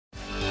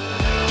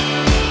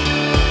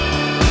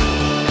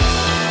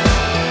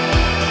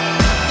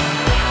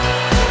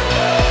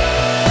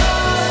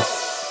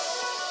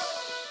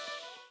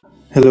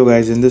Hello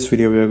guys, in this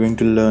video we are going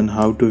to learn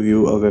how to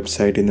view a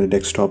website in the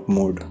desktop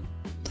mode.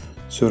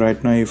 So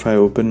right now if I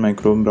open my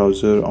Chrome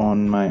browser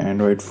on my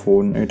Android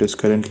phone, it is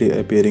currently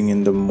appearing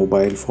in the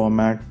mobile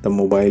format, the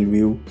mobile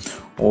view.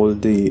 All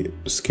the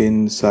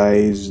skin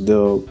size,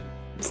 the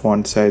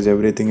font size,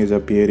 everything is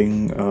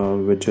appearing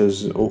which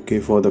is okay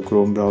for the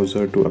Chrome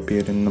browser to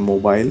appear in the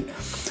mobile.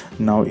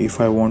 Now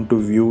if I want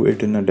to view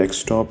it in a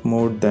desktop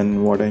mode,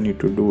 then what I need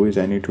to do is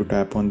I need to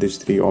tap on these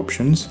three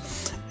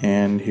options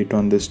and hit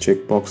on this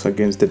checkbox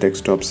against the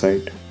desktop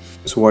site.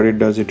 So what it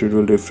does, it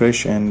will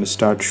refresh and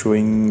start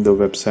showing the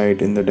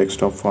website in the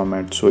desktop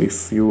format. So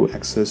if you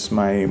access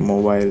my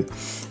mobile,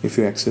 if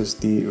you access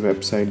the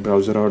website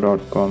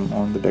browser.com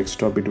on the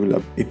desktop, it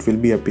will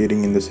be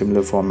appearing in the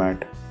similar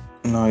format.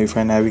 Now if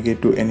I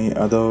navigate to any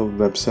other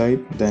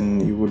website,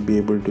 then you would be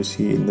able to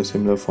see in the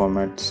similar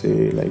format,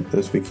 say like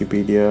this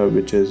Wikipedia,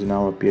 which is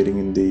now appearing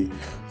in the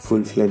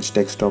full-fledged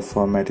desktop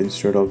format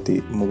instead of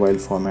the mobile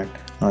format.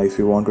 Now if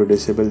you want to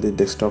disable the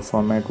desktop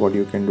format, what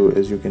you can do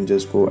is you can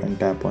just go and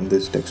tap on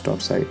this desktop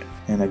site,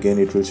 and again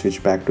it will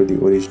switch back to the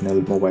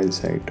original mobile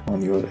site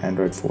on your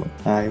Android phone.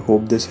 I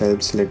hope this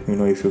helps. Let me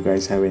know if you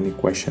guys have any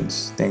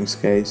questions. Thanks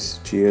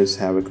guys, cheers,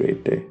 have a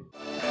great day.